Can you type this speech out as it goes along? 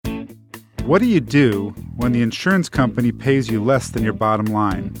What do you do when the insurance company pays you less than your bottom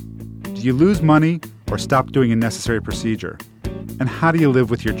line? Do you lose money or stop doing a necessary procedure? And how do you live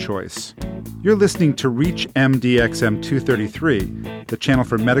with your choice? You're listening to Reach MDXM 233, the channel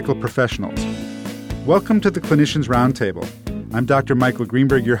for medical professionals. Welcome to the Clinicians Roundtable. I'm Dr. Michael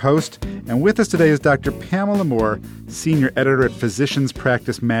Greenberg, your host, and with us today is Dr. Pamela Moore, Senior Editor at Physicians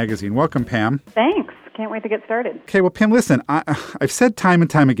Practice Magazine. Welcome, Pam. Thanks. Can't wait to get started. Okay, well, Pam, listen, I've said time and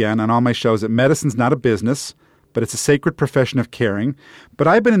time again on all my shows that medicine's not a business, but it's a sacred profession of caring. But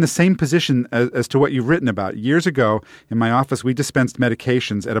I've been in the same position as to what you've written about. Years ago, in my office, we dispensed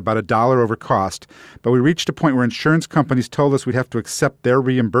medications at about $1 over cost, but we reached a point where insurance companies told us we'd have to accept their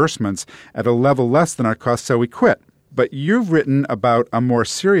reimbursements at a level less than our cost, so we quit. But you've written about a more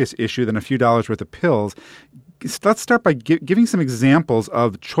serious issue than a few dollars worth of pills. Let's start by giving some examples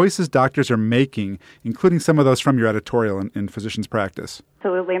of choices doctors are making, including some of those from your editorial in Physicians Practice.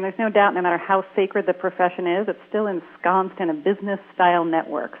 Absolutely, and there's no doubt, no matter how sacred the profession is, it's still ensconced in a business-style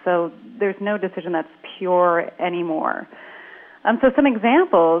network. So there's no decision that's pure anymore. So some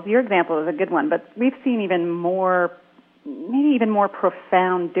examples, your example is a good one, but we've seen maybe even more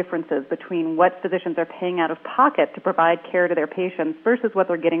profound differences between what physicians are paying out of pocket to provide care to their patients versus what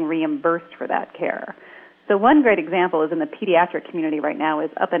they're getting reimbursed for that care. So one great example is in the pediatric community right now is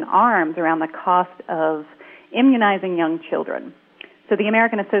up in arms around the cost of immunizing young children. So the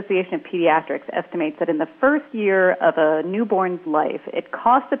American Association of Pediatrics estimates that in the first year of a newborn's life, it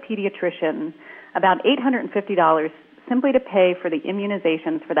costs a pediatrician about $850 simply to pay for the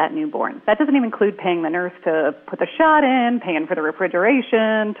immunizations for that newborn. That doesn't even include paying the nurse to put the shot in, paying for the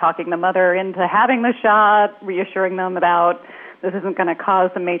refrigeration, talking the mother into having the shot, reassuring them about this isn't going to cause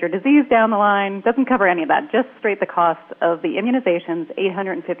some major disease down the line. Doesn't cover any of that, just straight the cost of the immunizations,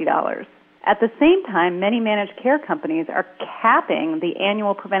 $850. At the same time, many managed care companies are capping the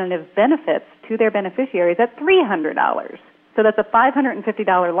annual preventative benefits to their beneficiaries at $300. So that's a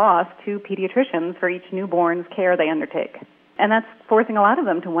 $550 loss to pediatricians for each newborn's care they undertake. And that's forcing a lot of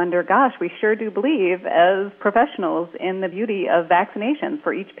them to wonder, gosh, we sure do believe as professionals in the beauty of vaccinations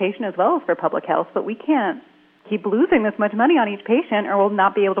for each patient as well as for public health, but we can't keep losing this much money on each patient or we'll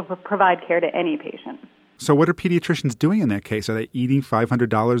not be able to provide care to any patient. So what are pediatricians doing in that case? Are they eating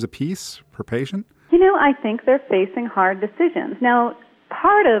 $500 a piece per patient? I think they're facing hard decisions. Now,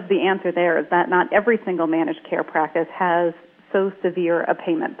 part of the answer there is that not every single managed care practice has so severe a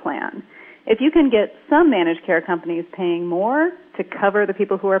payment plan. If you can get some managed care companies paying more to cover the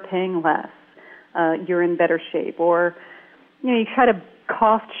people who are paying less, you're in better shape. Or, you try to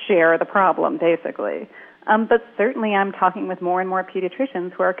cost share the problem, basically. But certainly I'm talking with more and more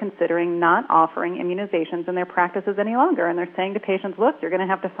pediatricians who are considering not offering immunizations in their practices any longer. And they're saying to patients, look, you're going to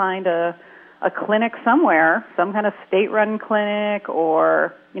have to find a clinic somewhere, some kind of state-run clinic,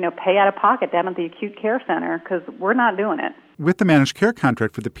 or, pay out of pocket down at the acute care center, because we're not doing it. With the managed care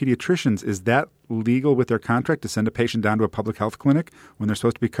contract for the pediatricians, is that legal with their contract to send a patient down to a public health clinic when they're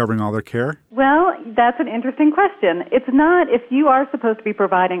supposed to be covering all their care? Well, that's an interesting question. It's not. If you are supposed to be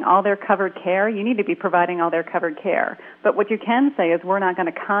providing all their covered care, you need to be providing all their covered care. But what you can say is we're not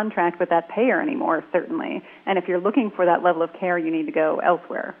going to contract with that payer anymore, certainly. And if you're looking for that level of care, you need to go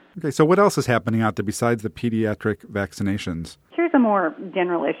elsewhere. Okay, so what else is happening out there besides the pediatric vaccinations? Here's a more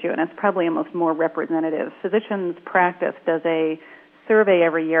general issue, and it's probably almost more representative. Physicians Practice does a survey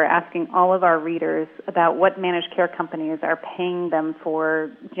every year asking all of our readers about what managed care companies are paying them for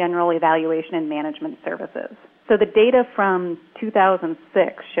general evaluation and management services. So the data from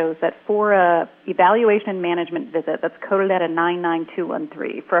 2006 shows that for a evaluation and management visit that's coded at a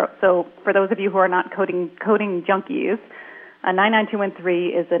 99213, so for those of you who are not coding junkies, a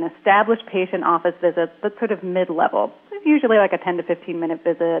 99213 is an established patient office visit that's sort of mid-level. It's usually like a 10 to 15-minute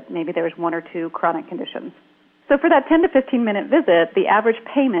visit. Maybe there's one or two chronic conditions. So for that 10 to 15-minute visit, the average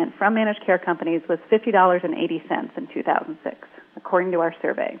payment from managed care companies was $50.80 in 2006, according to our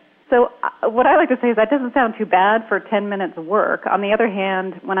survey. So what I like to say is that doesn't sound too bad for 10 minutes of work. On the other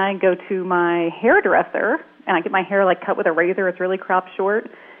hand, when I go to my hairdresser and I get my hair cut with a razor, it's really cropped short,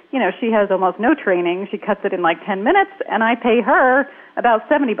 she has almost no training. She cuts it in 10 minutes, and I pay her about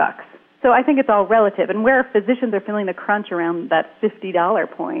 $70. So I think it's all relative. And where physicians are feeling the crunch around that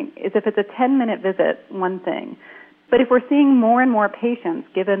 $50 point is if it's a 10-minute visit, one thing. But if we're seeing more and more patients,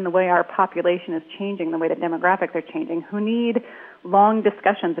 given the way our population is changing, the way that demographics are changing, who need long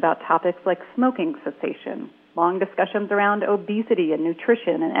discussions about topics like smoking cessation, long discussions around obesity and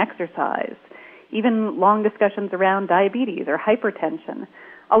nutrition and exercise, even long discussions around diabetes or hypertension,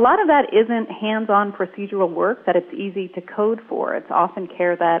 a lot of that isn't hands-on procedural work that it's easy to code for. It's often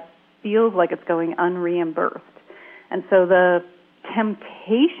care that feels like it's going unreimbursed. And so the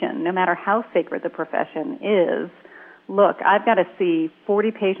temptation, no matter how sacred the profession is, look, I've got to see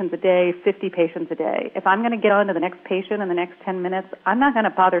 40 patients a day, 50 patients a day. If I'm going to get on to the next patient in the next 10 minutes, I'm not going to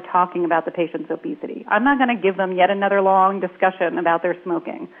bother talking about the patient's obesity. I'm not going to give them yet another long discussion about their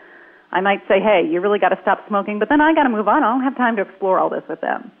smoking. I might say, hey, you really got to stop smoking, but then I got to move on. I don't have time to explore all this with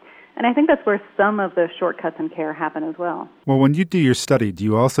them. And I think that's where some of the shortcuts in care happen as well. Well, when you do your study, do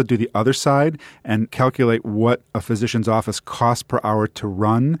you also do the other side and calculate what a physician's office costs per hour to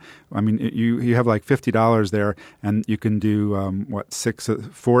run? I mean, you have like $50 there, and you can do,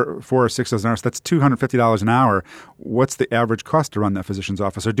 four or 6 hours an hour. So that's $250 an hour. What's the average cost to run that physician's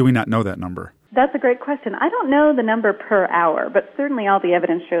office, or do we not know that number? That's a great question. I don't know the number per hour, but certainly all the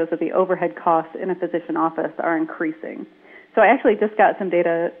evidence shows that the overhead costs in a physician office are increasing. So I actually just got some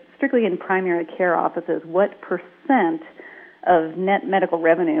data strictly in primary care offices. What percent of net medical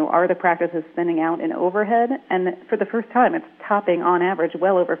revenue are the practices spending out in overhead? And for the first time, it's topping on average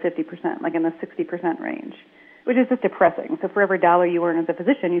well over 50%, like in the 60% range, which is just depressing. So for every dollar you earn as a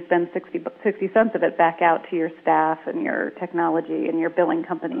physician, you spend 60 cents of it back out to your staff and your technology and your billing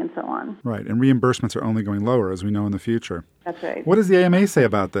company and so on. Right, and reimbursements are only going lower, as we know in the future. That's right. What does the AMA say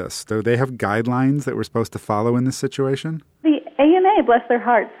about this? Do they have guidelines that we're supposed to follow in this situation? The AMA, bless their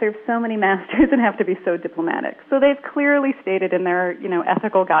hearts, serve so many masters and have to be so diplomatic. So they've clearly stated in their,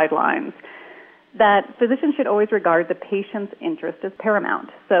 ethical guidelines that physicians should always regard the patient's interest as paramount.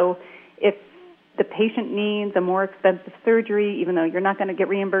 So if the patient needs a more expensive surgery, even though you're not going to get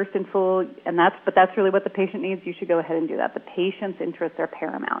reimbursed in full, but that's really what the patient needs, you should go ahead and do that. The patient's interests are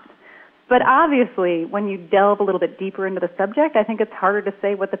paramount. But obviously, when you delve a little bit deeper into the subject, I think it's harder to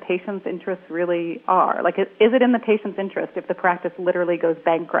say what the patient's interests really are. Like, is it in the patient's interest if the practice literally goes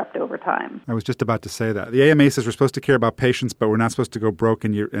bankrupt over time? I was just about to say that. The AMA says we're supposed to care about patients, but we're not supposed to go broke,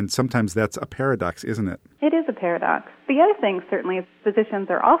 and sometimes that's a paradox, isn't it? It is a paradox. The other thing, certainly, is physicians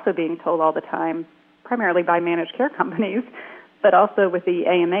are also being told all the time, primarily by managed care companies, but also with the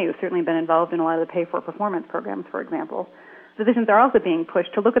AMA, who's certainly been involved in a lot of the pay-for-performance programs, for example. Physicians are also being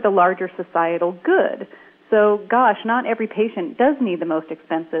pushed to look at the larger societal good. So, gosh, not every patient does need the most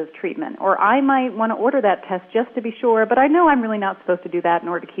expensive treatment. Or I might want to order that test just to be sure, but I know I'm really not supposed to do that in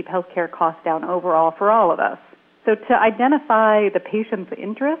order to keep healthcare costs down overall for all of us. So to identify the patient's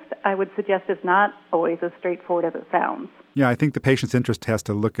interest, I would suggest is not always as straightforward as it sounds. Yeah, I think the patient's interest has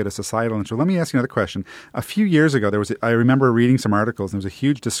to look at a societal interest. Let me ask you another question. A few years ago, I remember reading some articles, and there was a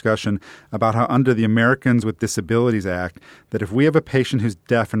huge discussion about how under the Americans with Disabilities Act, that if we have a patient who's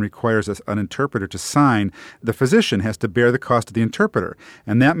deaf and requires an interpreter to sign, the physician has to bear the cost of the interpreter.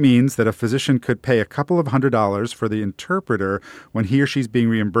 And that means that a physician could pay a couple of $100s for the interpreter when he or she's being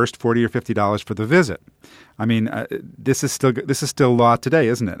reimbursed $40 or $50 for the visit. I mean, this is still law today,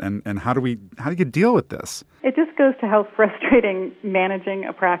 isn't it? And how do you deal with this? It just goes to how frustrating managing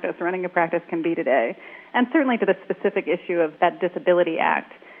a practice, running a practice can be today, and certainly to the specific issue of that Disability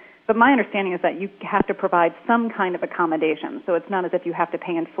Act. But my understanding is that you have to provide some kind of accommodation, so it's not as if you have to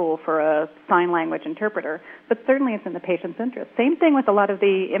pay in full for a sign language interpreter, but certainly it's in the patient's interest. Same thing with a lot of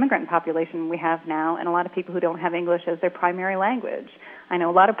the immigrant population we have now and a lot of people who don't have English as their primary language. I know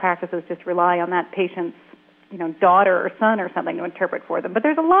a lot of practices just rely on that patient's daughter or son or something to interpret for them. But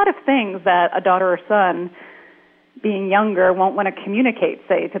there's a lot of things that a daughter or son, being younger, won't want to communicate,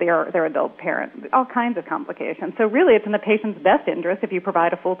 say, to their adult parent. All kinds of complications. So really it's in the patient's best interest if you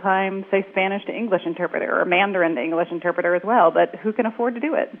provide a full-time, say, Spanish to English interpreter or Mandarin to English interpreter as well. But who can afford to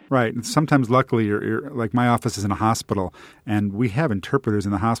do it? Right. And sometimes, luckily, you're like my office is in a hospital, and we have interpreters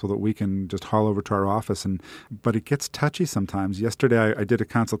in the hospital that we can just haul over to our office. But it gets touchy sometimes. Yesterday I did a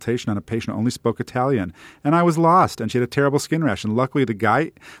consultation on a patient who only spoke Italian, and I was lost, and she had a terrible skin rash. And luckily the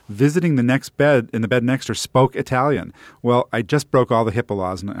guy visiting the bed next to her spoke Italian. Well, I just broke all the HIPAA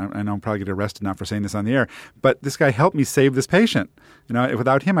laws, and I know I'm probably get arrested now for saying this on the air, but this guy helped me save this patient.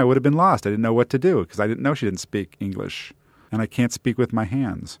 Without him, I would have been lost. I didn't know what to do because I didn't know she didn't speak English, and I can't speak with my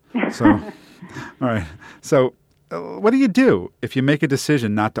hands. So, all right. So, what do you do if you make a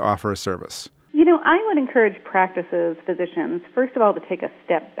decision not to offer a service? I would encourage practices, physicians, first of all, to take a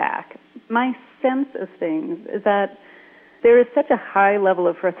step back. My sense of things is that there is such a high level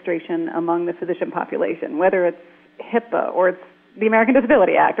of frustration among the physician population, whether it's HIPAA or it's the American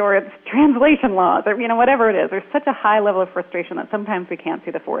Disability Act or it's translation laws or, whatever it is. There's such a high level of frustration that sometimes we can't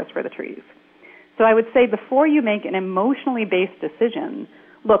see the forest for the trees. So I would say before you make an emotionally based decision,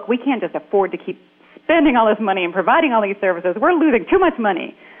 look, we can't just afford to keep spending all this money and providing all these services. We're losing too much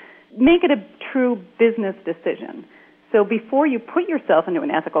money. Make it a true business decision. So before you put yourself into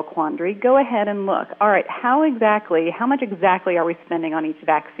an ethical quandary, go ahead and look. All right, how much exactly are we spending on each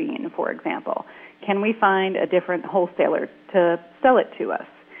vaccine, for example? Can we find a different wholesaler to sell it to us?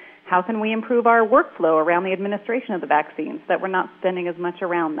 How can we improve our workflow around the administration of the vaccines so that we're not spending as much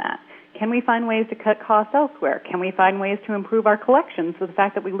around that? Can we find ways to cut costs elsewhere? Can we find ways to improve our collections so the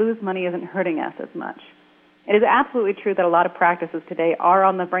fact that we lose money isn't hurting us as much? It is absolutely true that a lot of practices today are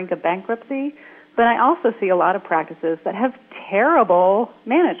on the brink of bankruptcy, but I also see a lot of practices that have terrible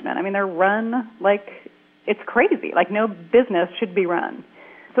management. I mean, they're run like it's crazy, like no business should be run.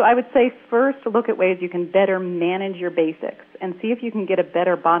 So I would say first look at ways you can better manage your basics and see if you can get a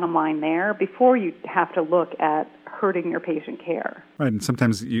better bottom line there before you have to look at hurting your patient care. Right, and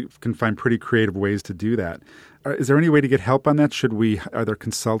sometimes you can find pretty creative ways to do that. Is there any way to get help on that? Are there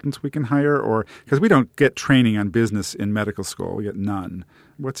consultants we can hire? Or because we don't get training on business in medical school, we get none.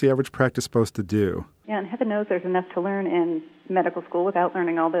 What's the average practice supposed to do? Yeah, and heaven knows there's enough to learn in medical school without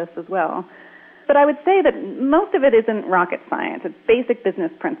learning all this as well. But I would say that most of it isn't rocket science. It's basic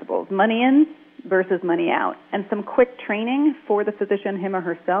business principles, money in versus money out. And some quick training for the physician, him or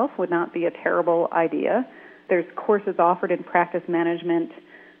herself, would not be a terrible idea. There's courses offered in practice management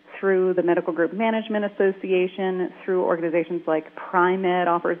through the Medical Group Management Association, through organizations like PriMed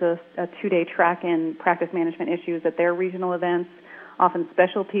offers a 2-day track in practice management issues at their regional events. Often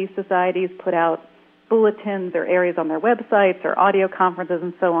specialty societies put out bulletins or areas on their websites or audio conferences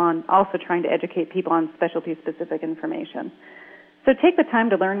and so on, also trying to educate people on specialty-specific information. So take the time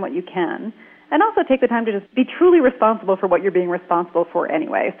to learn what you can, and also take the time to just be truly responsible for what you're being responsible for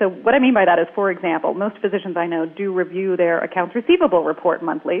anyway. So what I mean by that is, for example, most physicians I know do review their accounts receivable report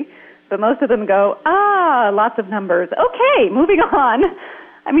monthly, but most of them go, lots of numbers. Okay, moving on.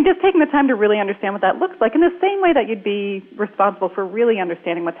 I mean, just taking the time to really understand what that looks like in the same way that you'd be responsible for really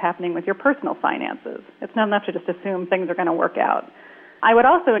understanding what's happening with your personal finances. It's not enough to just assume things are going to work out. I would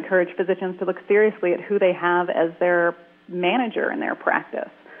also encourage physicians to look seriously at who they have as their manager in their practice.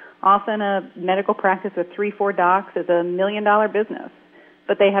 Often a medical practice with 3-4 docs is $1 million business,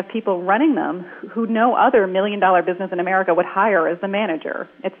 but they have people running them who no other $1 million business in America would hire as the manager.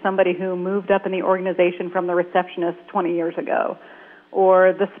 It's somebody who moved up in the organization from the receptionist 20 years ago,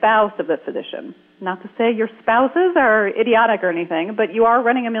 or the spouse of the physician. Not to say your spouses are idiotic or anything, but you are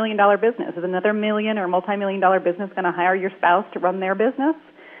running $1 million business. Is another million or multi-million-dollar business going to hire your spouse to run their business?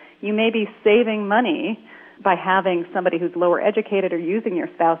 You may be saving money by having somebody who's lower educated or using your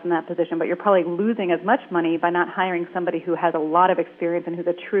spouse in that position, but you're probably losing as much money by not hiring somebody who has a lot of experience and who's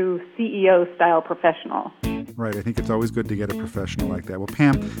a true CEO-style professional. Right. I think it's always good to get a professional like that. Well,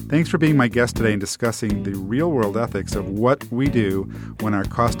 Pam, thanks for being my guest today and discussing the real-world ethics of what we do when our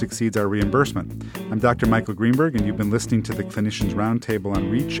cost exceeds our reimbursement. I'm Dr. Michael Greenberg, and you've been listening to the Clinicians Roundtable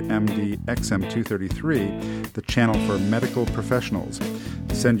on ReachMD XM233, the channel for medical professionals.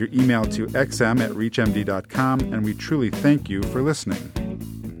 Send your email to xm@reachmd.com, and we truly thank you for listening.